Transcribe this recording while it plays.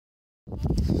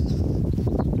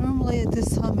Normally at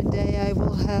this time of day I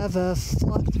will have a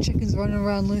flock of chickens running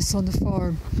around loose on the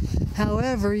farm.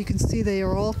 However, you can see they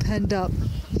are all penned up.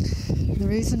 The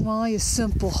reason why is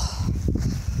simple.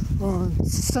 On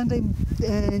Sunday,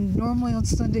 and normally on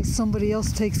Sunday somebody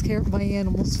else takes care of my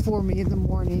animals for me in the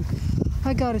morning.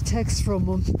 I got a text from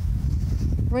them.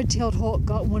 Red-tailed hawk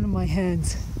got one of my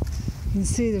hens. You can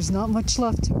see there's not much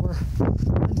left to her.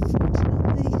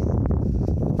 Unfortunately,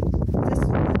 this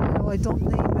one, I don't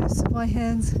name most of my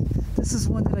hens. This is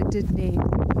one that I did name.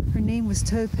 Her name was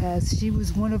Topaz. She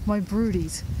was one of my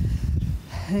broodies.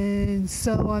 And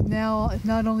so I'm now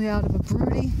not only out of a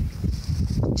broody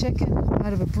chicken,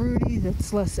 out of a broody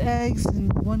that's less eggs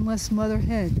and one less mother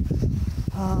hen.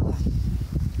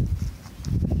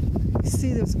 You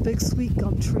see there's a big sweet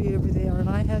gum tree over there, and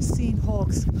I have seen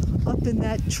hawks up in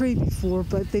that tree before,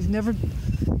 but they've never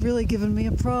really given me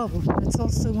a problem. It's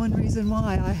also one reason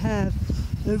why I have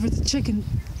over the chicken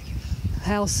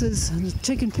houses and the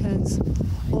chicken pens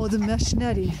all the mesh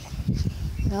netting.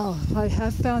 Now, I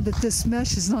have found that this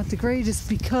mesh is not the greatest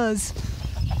because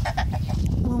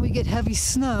when we get heavy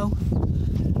snow,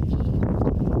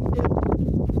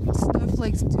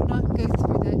 snowflakes do not go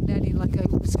through that netting like I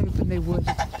was hoping they would.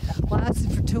 It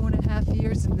lasted for 2.5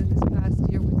 years, and then this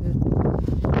past year with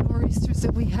the nor'easters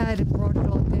that we had, it brought it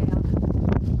all down.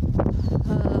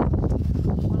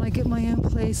 When I get my own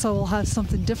place, I will have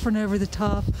something different over the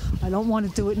top. I don't want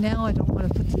to do it now. I don't want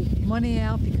to put the money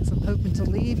out because I'm hoping to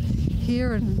leave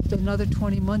here in another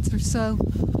 20 months or so.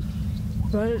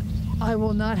 But I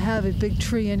will not have a big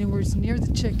tree anywhere near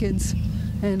the chickens,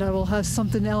 and I will have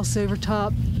something else over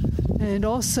top. And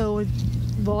also,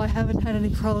 well, I haven't had any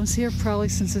problems here probably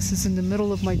since this is in the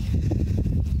middle of my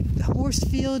horse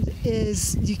field,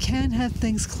 is you can have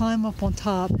things climb up on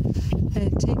top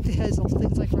and take the heads off,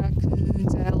 things like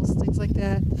raccoons, owls, things like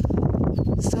that.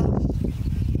 So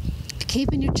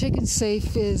keeping your chickens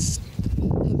safe is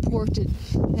important.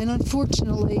 And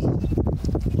unfortunately,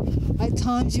 at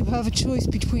times you have a choice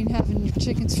between having your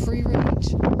chickens free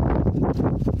range and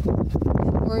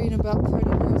worrying about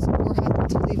predators, or having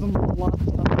to leave them all locked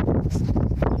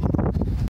up.